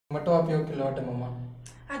Umetoa wapi hiyo kilo yote mama?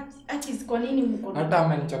 Ati kwa nini mko? Hata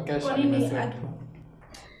amenichokesha nimesema.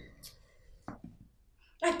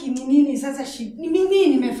 Aki ni nini sasa ni mimi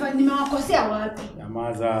nimewakosea wapi?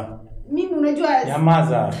 Nyamaza. Mimi unajua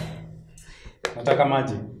Nyamaza. Nataka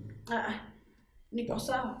maji. Niko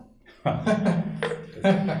sawa. Hakuna.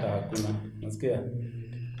 Nasikia.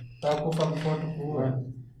 Takufa before tukuue.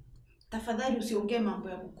 Tafadhali usiongee mambo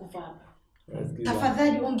ya kukufa hapa.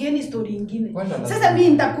 Tafadhali ongeeni story nyingine. Sasa mimi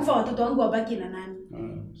nitakufa watoto wangu wabaki na nani?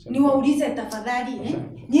 Niwaulize tafadhali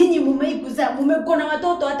nyinyi mumeikuza mumekona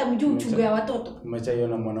watoto hata mjue uchungu ya watoto.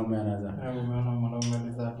 Umechaiona mwanaume anaza. Umeona mwanaume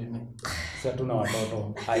anaza nini? Sasa tuna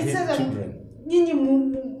watoto. I hate children. Nyinyi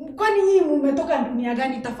kwani nyinyi mmetoka dunia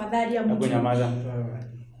gani tafadhali ya mjue? Nyamaza.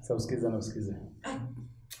 Sasa usikize na usikize.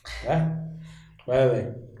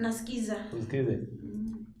 Wewe. Nasikiza. Usikize.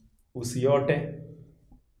 Usiote.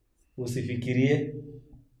 Usifikirie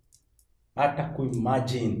hata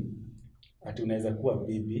kuimagine ati unaweza kuwa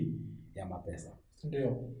bibi ya Mapesa.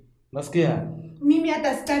 Ndio. Nasikia? Mimi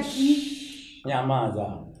hata sitaki.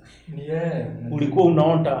 Nyamaza. Ni yeye. Ulikuwa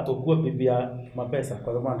unaota ukuwa bibi ya Mapesa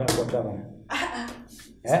kwa sababu nataka kuwa gavana.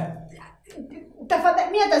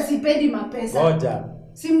 Tafadhali mimi hata sipendi Mapesa. Ngoja.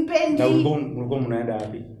 Simpendi. Na ulikuwa mnaenda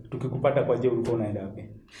wapi? Tukikupata kwa je ulikuwa unaenda wapi?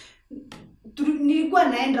 Nilikuwa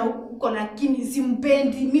naenda huko lakini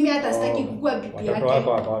simpendi. Mimi hata sitaki kukua bibi yake. Watoto wako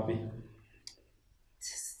wako wapi?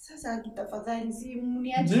 Sasa kitafadhali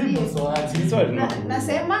mniachie.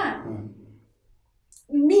 Nasema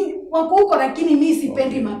mimi wako huko lakini mimi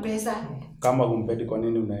sipendi Mapesa. Kama humpendi kwa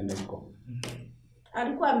nini unaenda huko?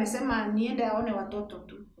 Alikuwa amesema niende aone watoto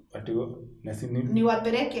tu. Ati na si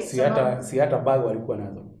niwapeleke si hata bag walikuwa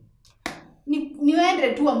nazo.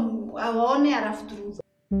 Niende tu awaone alafu tu.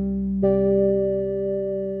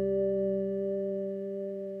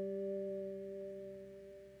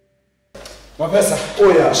 Mapesa.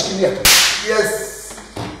 Oya, shikilia. Yes.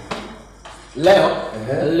 Leo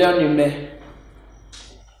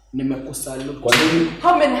nimekusalu. Kwa nini?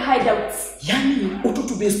 How many hideouts? Yani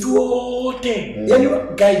ututu base wote. Yani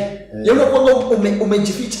guy. Yeye unakuwa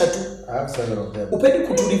umejificha tu. Upendi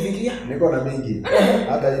kutulivilia? Niko na mingi.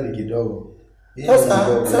 Hata hii ni kidogo.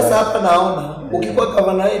 Sasa hapa naona ukikuwa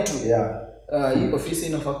gavana yetu. Yeah. Hii ofisi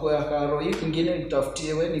inafaa kuwa ya Karo. Hii kingine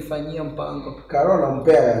nitafutie wewe nifanyie mpango. Karo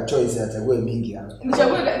nampea choice achague mingi hapa.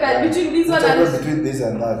 Nichague between this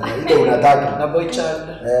and that. Ile unataka. Na boy child.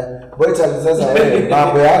 Boy child sasa wewe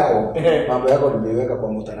mambo yako nimeiweka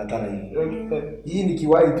kwa mtaratara hivi. Hii ni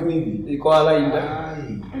kiwai tu hivi. Iko alainda.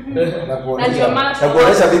 Na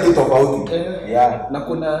kuonesha vitu tofauti. Yeah. Na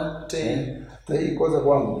kuna hii kwanza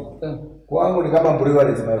kwangu ni kama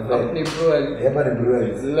breweries my friend. Ni brewery. Hapa ni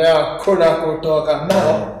breweries. Leo kuna kutoka.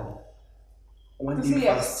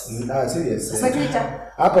 Serious.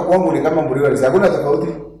 Hapa kwangu ni kama breweries. Hakuna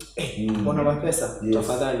tofauti. Mbona Mapesa?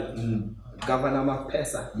 Tafadhali. Governor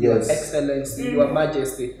Mapesa. Yes. Excellency, Your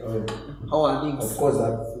Majesty. How are things? Of course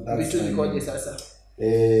that's vitu zikoje sasa?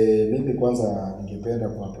 Mimi kwanza ningependa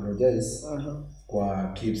ku apologize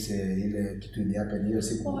kwa Kips ile kitu ni hapa hiyo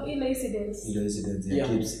siku. Ile incident ya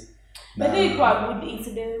Kips. But they were good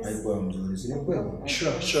incidents. Haikuwa mzuri. Si ni kweli?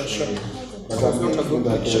 Sure. But I'm not sure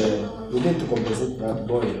that we need to compensate that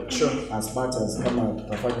boy. Sure. As much as kama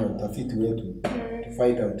tutafanya utafiti wetu to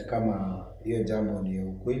find out kama hiyo jambo ni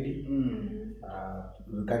ukweli.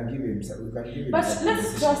 We can give him but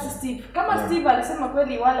let's trust Steve. Kama Steve alisema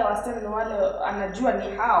kweli wale wasichana wale anajua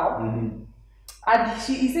ni hao. And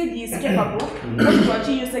he said he is capable to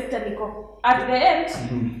achieve sector niko. At the end,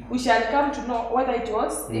 we shall come to know whether it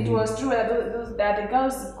was true that the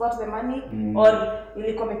girls got the money or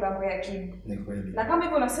ilikuwa mipango ya Kim. Na kama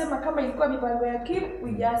hivyo unasema kama ilikuwa mipango ya Kim,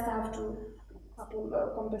 we just have to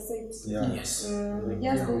compensate. Yes. We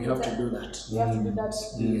have to do that. We have to do that.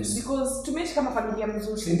 Yes. Because tumeishi kama familia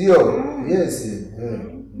mzuri. Ndio. Yes.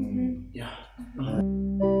 Yeah.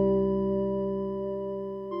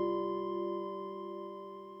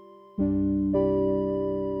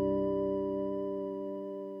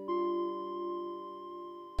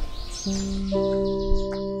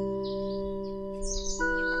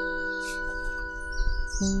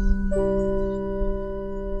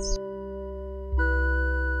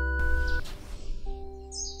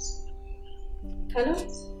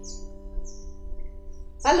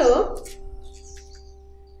 Hello?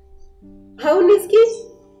 Haunisikii?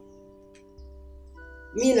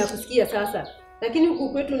 Mimi nakusikia sasa. Lakini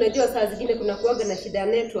huku kwetu unajua saa zingine kuna kuaga na shida ya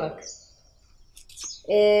network.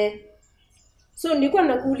 So nilikuwa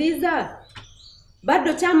nakuuliza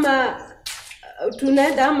bado chama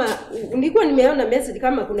tunaenda ama nilikuwa nimeona message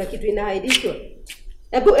kama kuna kitu inahaidishwa.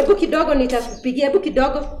 Hebu kidogo nitakupigia, hebu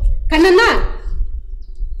kidogo. Kanana.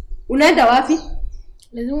 Unaenda wapi?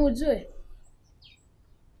 Lazima ujue.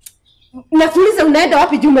 Nakuuliza unaenda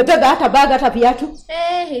wapi juu umebeba hata bag hata viatu?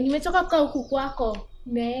 Nimetoka kwa huku kwako.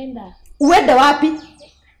 Naenda. Uende wapi?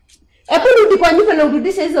 Hebu rudi kwa nyumba na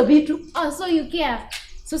urudishe hizo vitu. So you care.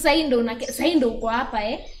 So sasa ndo uko hapa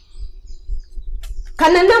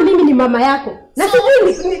Kanana, mimi ni mama yako. Na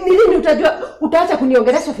sijui ni lini utaacha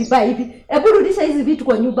kuniongelesha vibaya hivi. Hebu rudisha hizi vitu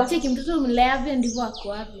kwa nyumba. Cheki mtoto umleavyo ndivyo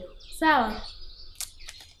ako avyo. Sawa?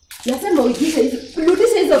 Nasema rudisha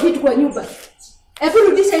hizo vitu kwa nyumba. Hebu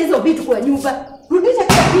rudisha hizo vitu kwa nyumba. Rudisha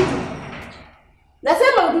kila kitu.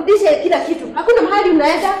 Nasema urudishe kila kitu. Hakuna mahali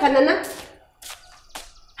unaenda Kanana.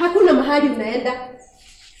 Hakuna mahali unaenda.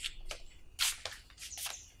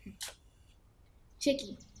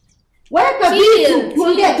 Cheki. Weka vitu.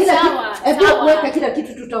 Tuongea kila kitu. Weka kila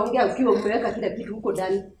kitu, tutaongea ukiwa umeweka kila kitu huko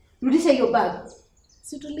ndani. Rudisha hiyo bag.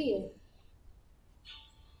 Situlie.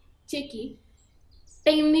 Cheki.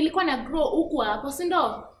 Time nilikuwa na grow huku hapo, si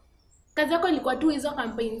ndo? Kazi yako ilikuwa tu hizo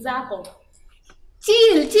campaign zako.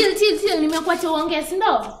 Chill. Nimekuacha uongee, si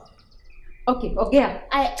ndo? Okay, ongea.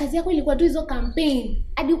 Kazi yako ilikuwa tu hizo campaign.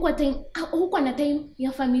 Hadi huko na time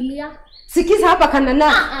ya familia. Sikiza hapa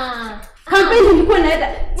Kanana. Campaign nilikuwa naenda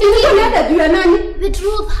juu ya nani? The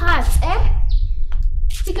truth hurts,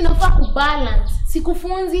 Siki nafaa kubalance.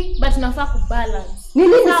 Sikufunzi, but nafaa kubalance. Ni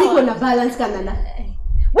nini siko na balance Kanana?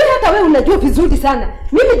 Wewe hata wewe unajua vizuri sana.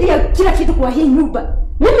 Mimi ndio kila kitu kwa hii nyumba.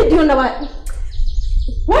 Mimi ndio na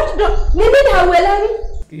nini hauelewi?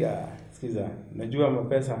 Sikiza. Najua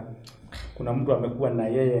Mapesa kuna mtu amekuwa na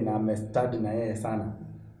yeye na amestudy na yeye sana.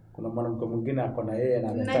 Kuna mwanamke mwingine ako na yeye na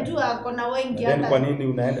amestudy. Najua ako na wengi hata. Kwa nini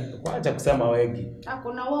unaenda? Acha kusema wengi.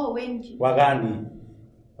 Ako na wao wengi. Wagani?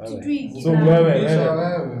 Sijui. So wewe.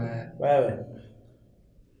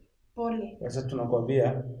 Pole. Sasa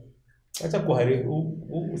tunakwambia acha kuharibu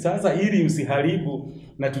sasa, ili usiharibu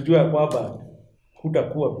na tujue kwamba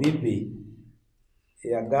hutakuwa bibi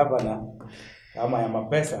ya gavana ama ya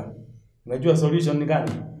Mapesa. Unajua solution ni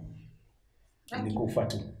gani? Ni kufa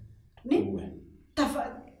tu.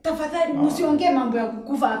 Tafadhali msiongee mambo ya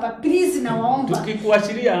kukufa hapa please, na waomba.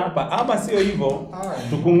 Tukikuashiria hapa ama sio hivyo,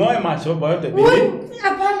 tukungoe mashoba yote bibi.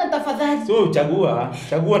 Hapana tafadhali. So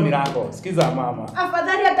chagua ni lako. Sikiza mama.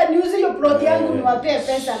 Afadhali hata niuze hiyo plot yangu niwapee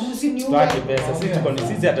pesa, msiniue. Tuache pesa.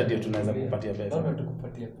 Sisi hata ndio tunaweza kukupatia pesa. Ndio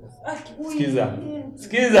tukupatie pesa.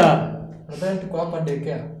 Sikiza. Nadhani tuko hapa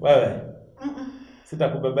daycare. Wewe.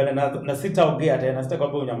 Sitakubebele na sitaongea tena,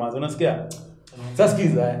 sitakwambia unyamaze. Unasikia? Sasa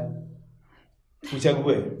sikiza.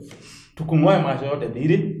 Uchague. Tukungoe macho yote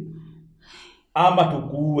mbili ama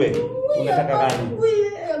tukuue. Unataka gani?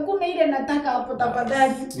 Hakuna ile nataka hapo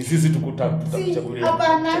tafadhali. Ni sisi tutakuchagulia.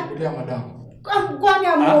 Hapana. Chagulia madam. Kwani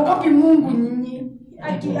amuogopi Mungu nyinyi?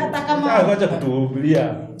 Hata kama acha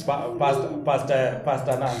kutuhubiria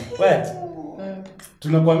pastor nani? Wewe.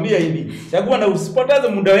 Tunakwambia hivi. Chagua na usipoteze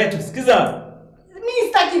muda wetu. Sikiza. Mimi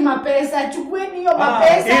sitaki Mapesa, chukueni hiyo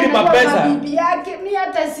Mapesa. Ili Mapesa. Bibi yake, mimi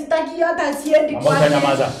hata sitaki, hata siendi kwa.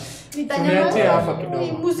 Utanyamaza. Nitanyamaza hapa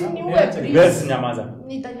kidogo. Msiniue. Basi nyamaza.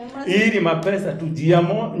 Nitanyamaza. Ili Mapesa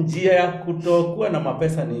njia ya kutokuwa na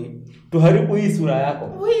Mapesa ni tuharibu hii sura yako.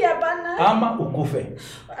 Hapana. Ama ukufe.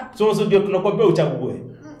 So ndio tunakwambia uchague.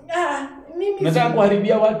 Mimi nataka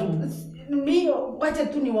kuharibia watu. Mimi wacha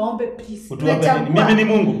tu niwaombe please. Mimi ni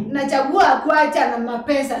Mungu. Nachagua kuacha na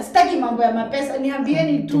Mapesa. Sitaki mambo ya Mapesa.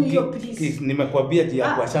 Niambieni tu hiyo please. Nimekuambia njia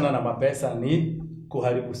ya kuachana na Mapesa ni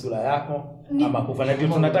kuharibu sura yako ama kufa. Ndio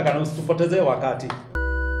tunataka na usitupotezee wakati.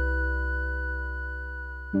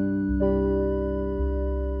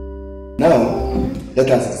 Now, let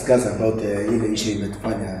us discuss about ile issue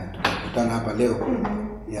imetufanya tukutana hapa leo.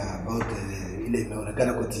 About ile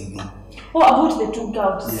imeonekana kwa TV. About the two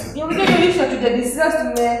girls. You know, we should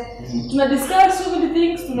discuss so many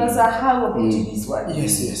things, tunasahau about this one.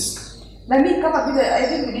 Yes. Na mimi kama vile I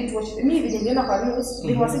think we need to watch. Mimi vile niliona kwa news,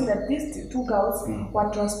 they were saying that these two girls were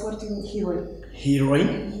transporting heroin. Heroin?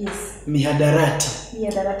 Yes. Mihadarati.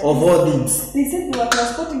 Of all things. They said they were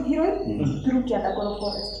transporting heroin through Kiandakoro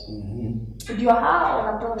forest. Ndio hao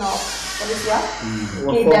wanatoa na polisi wa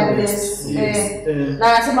KWS.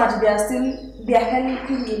 Na anasema that they are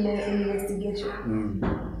helping in investigation.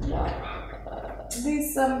 This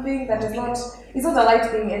is something that is not, it's not a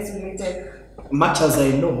light thing estimated. Much as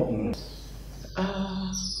I know,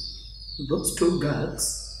 those two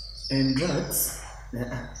girls and drugs,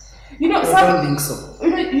 You know, I some, don't think so.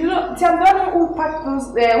 You know, Tiambano who packed those,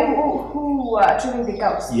 who are trimming the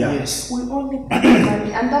cows. Yes. We only packed the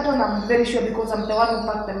money, and that one I'm very sure because I'm the one who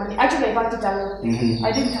packed the money. Actually, I packed it alone.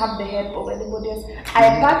 I didn't have the help of anybody else.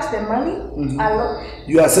 I packed the money alone.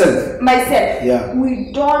 Yourself? Myself. Yeah.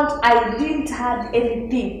 I didn't have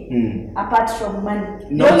anything apart from money.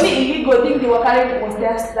 The only illegal thing they were carrying was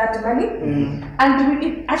just that money. And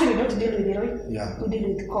we actually don't deal with heroin. Yeah. We deal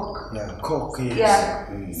with coke. Yeah. Coke, yes. Yeah.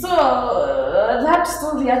 So that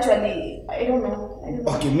story actually, I don't know.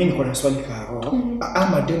 Okay, mimi niko na swali kwa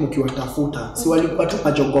ama demo kiwatafuta. Si walikuwa tu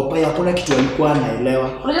majogopa, hakuna kitu walikuwa naelewa.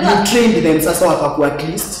 You trained them sasa wakakuwa at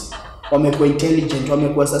least wamekuwa intelligent,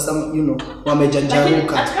 wamekuwa sasa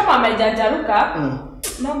wamejanjaruka. Hata kama wamejanjaruka,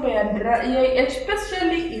 mambo ya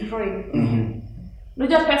especially heroin.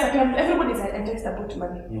 Unajua pesa, everybody is interested about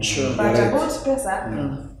money. Sure. But about pesa,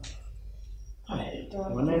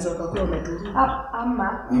 wanaweza wakakuwa wameturu.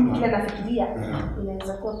 Ama kile nafikiria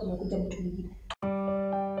inaweza kuwa kumekuja mtu mwingine.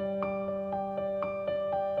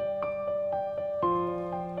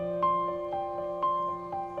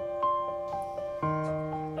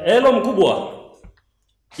 Hello mkubwa.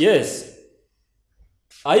 Yes.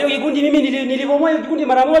 Hayo kikundi mimi nilipomoa hiyo kikundi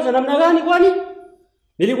mara moja namna gani kwani?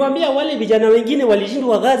 Nilikwambia wale vijana wengine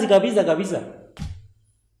walishindwa kazi kabisa.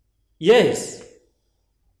 Yes.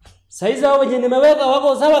 Saizi hao wenye nimeweka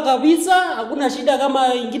wako sawa kabisa, hakuna shida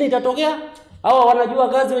kama ingine itatokea. Hawa wanajua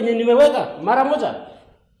kazi wenye nimeweka mara moja.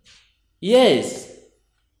 Yes.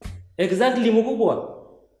 Exactly mkubwa.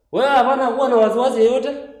 Wewe hapana kuwa na wasiwasi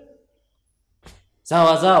yote.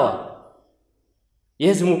 Sawa.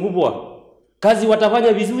 Yes mkubwa. Kazi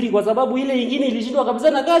watafanya vizuri kwa sababu ile ingine ilishindwa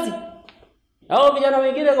kabisa na kazi. Hao vijana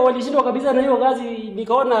wengine walishindwa kabisa na hiyo kazi,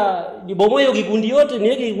 nikaona nibomoe hiyo kikundi yote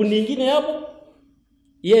niweke kikundi kingine hapo.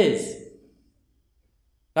 Yes.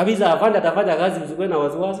 Kabisa afande atafanya kazi usikwe na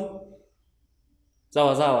wasiwasi.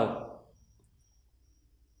 Sawa.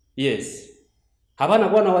 Yes. Hapana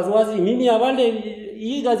kuwa na wasiwasi. Mimi afande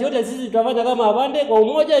hii kazi yote sisi tutafanya kama afande kwa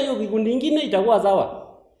umoja, hiyo kikundi kingine itakuwa sawa.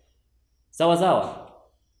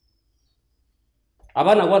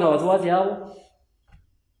 Hapana kuwa na wasiwasi hao.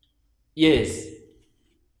 Yes.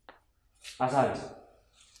 Asante.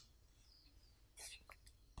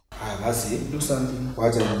 Basi,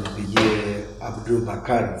 wacha nipigie Abdul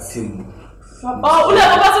Bakar simu. Ule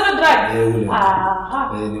ambassador drug. Ule.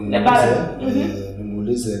 Aha.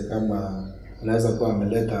 Nimuulize kama anaweza kuwa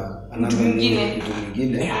ameleta mtu mwingine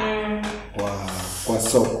kwa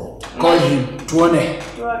soko. Call him, tuone.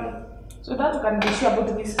 So that you can be sure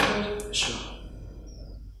about this story. Sure.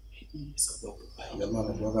 Jamaa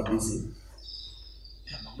anatoka busy.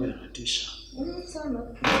 Mambo yanatisha. Sana.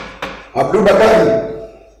 Abdul Bakari.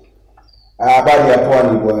 Habari ya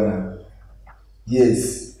pwani bwana.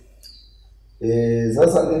 Yes.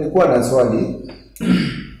 Sasa nilikuwa na swali.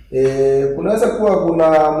 Kunaweza kuwa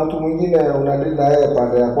kuna mtu mwingine unadili na yeye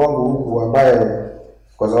pande ya kwangu huku ambaye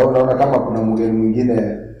kwa sababu naona kama kuna mgeni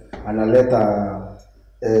mwingine analeta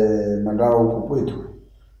mandao huku kwetu.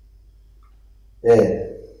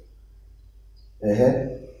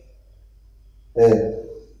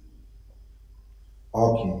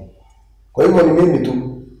 Okay. Kwa hivyo ni mimi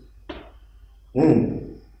tu.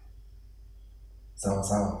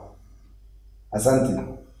 Sawa. Asante.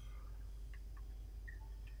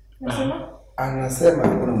 Anasema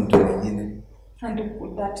hakuna mtu mwingine. And who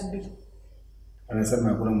could that be? Anasema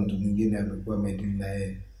hakuna mtu mwingine amekuwa medini na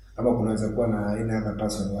yeye. Ama kunaweza kuwa na any other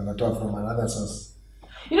person wanatoa from another source.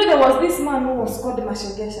 You know there was this man who was called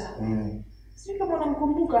Mashegesha. Sio kama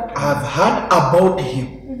unamkumbuka. I've heard about him.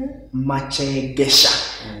 Machegesha.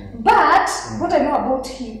 But what I know about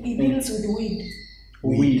him, he deals with weed.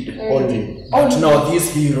 Only. But now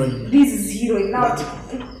this heroin. This is heroin. Now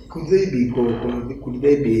Could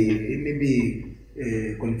they be maybe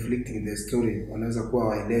conflicting the story? Wanaweza kuwa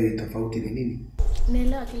waelewi tofauti ni nini?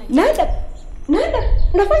 Naelewa kila kitu. Naenda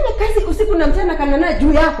nafanya kazi usiku na mchana kanana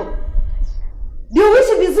juu yako. Ndio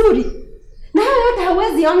uishi vizuri. Na hayo yote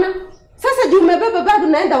hauwezi ona. Sasa juu umebeba bado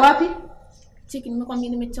naenda wapi? Cheki, nimekwambia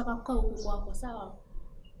nimechoka kukaa huku kwako, sawa?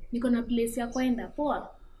 Niko na place ya kwenda, poa?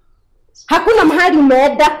 Hakuna mahali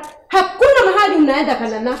umeenda. Hakuna mahali unaenda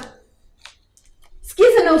kanana.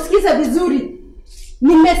 Sikiza na usikiza vizuri.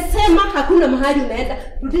 Nimesema hakuna mahali unaenda.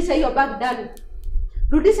 Rudisha hiyo bag ndani.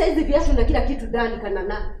 Rudisha hizi viatu na kila kitu ndani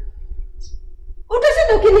kanana.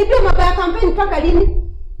 Utashinda ukiniibia mambo ya campaign mpaka lini?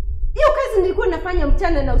 Hiyo kazi nilikuwa nafanya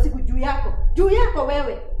mchana na usiku juu yako. Juu yako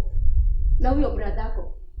wewe. Na huyo brother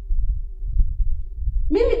yako.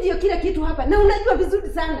 Mimi ndio kila kitu hapa na unajua vizuri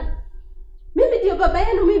sana. Mimi ndio baba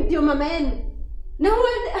yenu, mimi ndio mama yenu. Na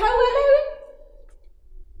hauelewi?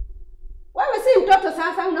 Wewe si mtoto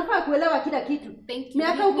sasa. sasa unafaa kuelewa kila kitu. Thank you.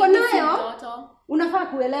 Miaka uko nayo unafaa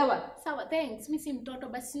kuelewa. Sawa, thanks. Mimi si mtoto,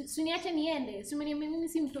 basi usiniache niende. Si mimi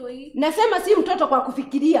si mtoi. Nasema si mtoto kwa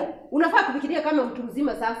kufikiria. Unafaa kufikiria kama mtu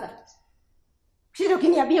mzima sasa. Shida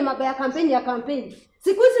ukiniambia mambo ya kampeni.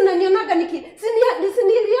 Siku hizi unanionaga niliacha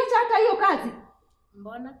hata hiyo kazi.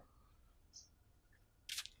 Mbona?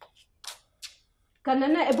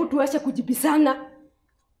 Kanana, hebu tuache kujibisana.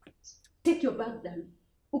 Take your bag down.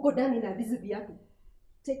 Uko ndani na vizu vyako.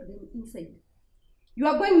 Take them inside. You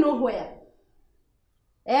are going nowhere.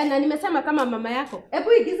 Na nimesema kama mama yako.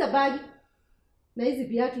 Hebu igiza bagi. Na hizi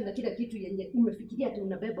viatu na kila kitu yenye umefikiria tu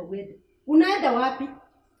unabeba uende. Unaenda wapi?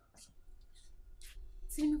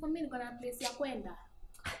 Si nimekwambia niko na place ya kwenda.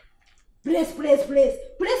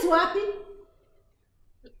 Place wapi?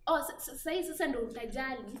 Sasa ndio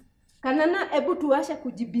utajali. Kanana, hebu tuache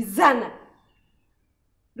kujibizana.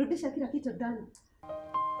 Rudisha kila kitu ndani.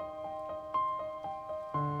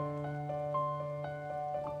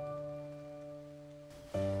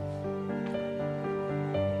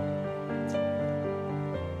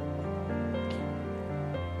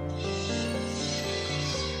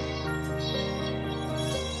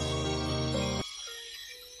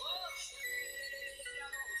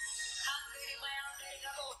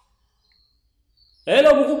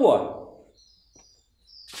 Hello mkubwa.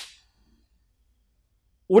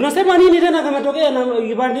 Unasema nini tena kama tokea na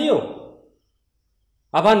kipande hiyo?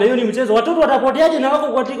 Hapana, hiyo ni mchezo. Watoto watapoteaje na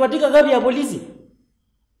wako katika gari ya polisi?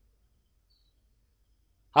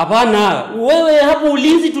 Hapana, wewe hapo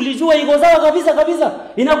ulinzi tulijua iko sawa kabisa.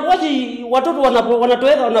 Inakuwaje watoto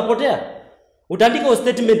wanatoweka wanapotea? Utaandika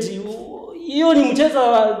statement. Hiyo ni mchezo.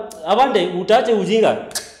 Avande, utaache ujinga.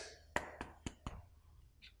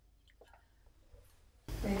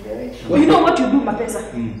 You know what you do, Mapesa?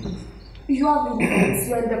 You have influence.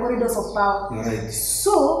 You are in the corridors of power. Right.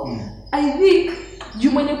 So, I think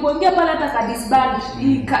you mwenye kuongea pale hata kadisband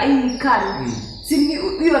hii kali. Si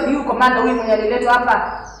hiyo ni commander huyu mwenye aliletwa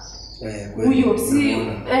hapa. Huyo si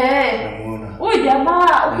huyu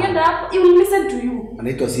jamaa ukienda hapo he will listen to you.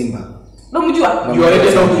 Anaitwa Simba. Unamjua? You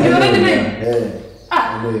already know.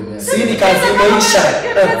 Si kazi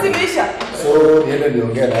imeisha. So niende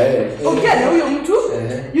niongea na yeye. Ongea na huyo mtu.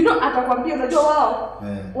 You know atakwambia unajua wao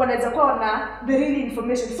wanaweza kuwa na the real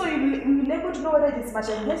information. So you will be able to know whether it is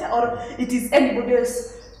machination or it is anybody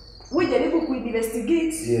else. We jaribu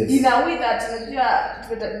kuinvestigate in a way that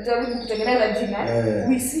tunajaribu kutengeneza jina.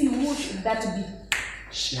 We see who should that be.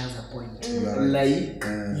 She has a point. Like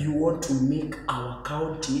you want to make our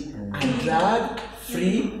county a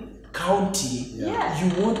drug-free county.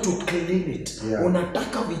 You want to clean it.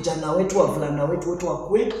 Unataka vijana wetu, wavulana wetu wote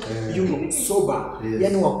wakue sober,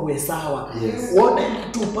 yani wakue sawa. Wote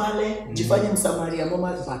tu pale jifanye msamaria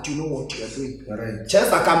mama, but you know what you are doing.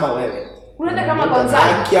 Cheza kama wewe. Unaenda kama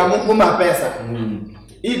kwanza. Kia Mungu Mapesa.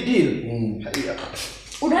 Hii deal.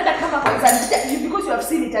 Unaenda kama kwanza because you have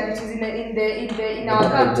seen it and it is in our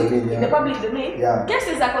country, in the public domain.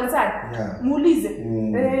 Cases are concerned. Muulize.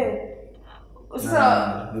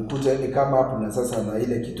 Sasa nikute ni kama hapo na sasa na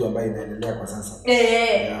ile kitu ambayo inaendelea kwa sasa.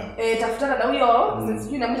 Tafutana na huyo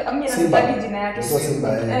sijui na mimi jina yake. Sio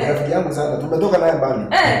Simba. Rafiki yangu sana. Tumetoka naye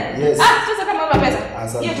mbali. Yes. Sasa kama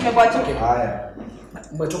Mapesa. Hiyo tumekuacha. Haya.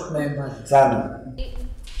 Umetoka naye mbali sana.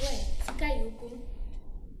 Sikai huko.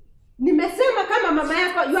 Nimesema kama mama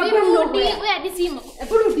yako you are going nowhere. Wewe hadi simu.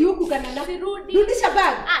 Rudi huku Kanana. Rudisha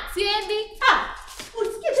bag. Siendi.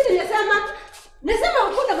 Usikie vile nimesema. Nasema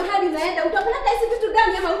ukunda mahali unaenda, utapeleka hizi vitu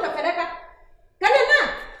gani ama utapeleka?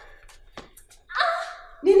 Kanana!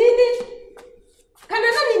 Ni nini?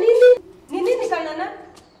 Kanana ni nini? Ni nini Kanana?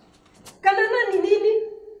 Kanana ni nini?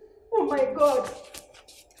 Oh my God.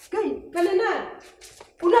 Guy, Kanana.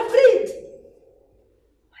 Una breathe.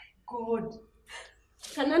 My God.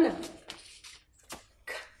 Kanana.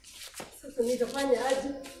 Sasa nitafanya aje?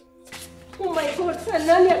 Oh my God,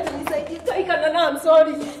 nani atanisaidia? Kanana, I'm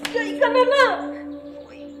sorry. Kanana.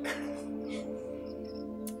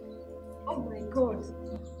 Oh my God.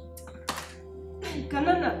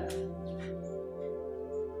 Kanana.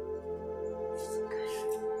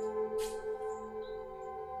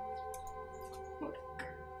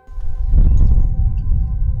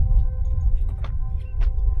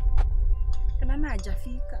 Kanana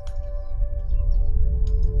hajafika.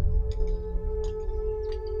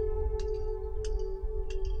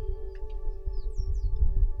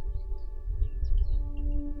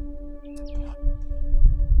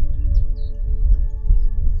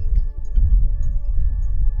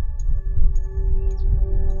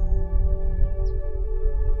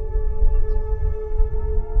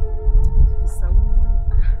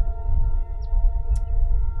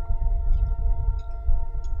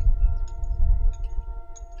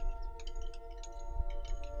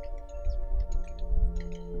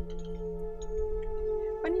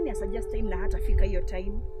 nani asuggest time na hata fika hiyo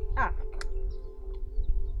time?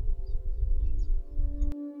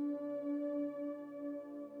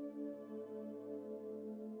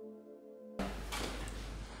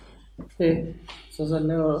 Sasa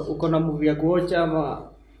leo uko na movie ya kuocha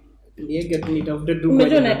ama niege nitafute tu?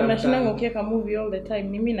 Unajua nashinda ukiweka movie all the time.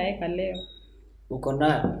 Mimi naeka leo. Uko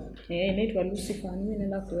nayo? Inaitwa Lucifer. Mimi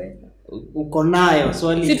naenda kuweka. Uko nayo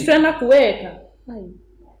swali? Si tutaenda kuweka.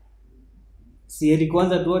 Sieri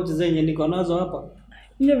kwanza tuoche zenye niko nazo hapa.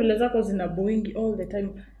 Ndio vile zako zina boing all the time.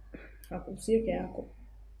 Usiweke yako.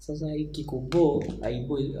 Sasa hiki kubo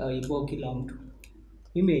aibo kila mtu.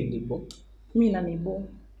 Mimi ilibo. Mimi na nibo.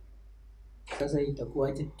 Sasa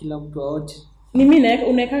itakuwaje kila mtu aoche? Mimi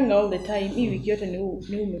unaekanga all the time. Hii wiki yote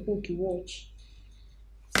ni umekuwa ukiwatch.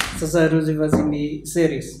 Sasa Lucifer ni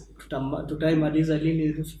series. Tutaimaliza lini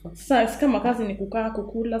Lucifer? Sasa kama kazi ni kukaa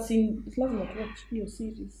kukula, si lazima tuwatch hiyo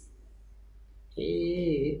series.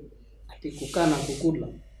 Ati kukaa na kukula.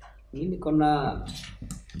 Mimi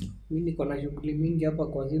niko na shughuli mingi hapa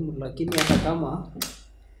kwa simu, lakini hata kama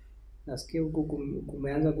nasikia huko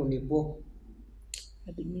kumeanza kunibo.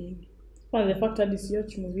 Hadi mingi. Kwa the fact that sio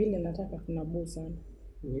movie ile nataka kuna bo sana.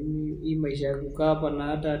 Mimi hii maisha ya kukaa hapa na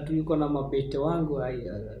hata tu yuko na mapete wangu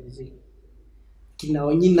hizi.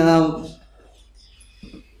 Kinaonyina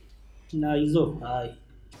na hizo.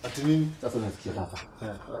 Ati nini? Sasa nasikia hapa.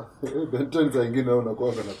 Benten za nyingine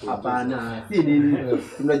unakuwa na kwa. Hapana, si nini.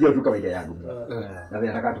 Tunajua tu kawaida yangu. Na mimi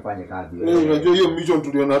nataka tufanye kazi. Unajua hiyo mission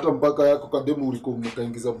tuliona hata mpaka yako kademu ulikuwa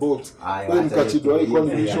mkaingiza box. Wewe mkachidwa haikuwa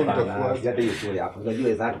ni mission itakuwa. Hata hiyo story hapo. Unajua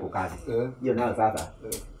exact kwa kazi. Hiyo nayo sasa.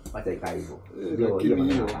 Acha ikae hivyo.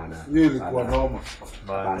 Hiyo ilikuwa noma.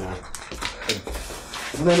 Bana.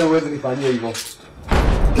 Unaona wewe nifanyie hivyo.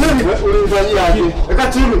 Ulifanyia aje?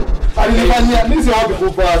 Eka chini. Alifanyia mimi si hapo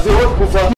kufa, si hapo kufa.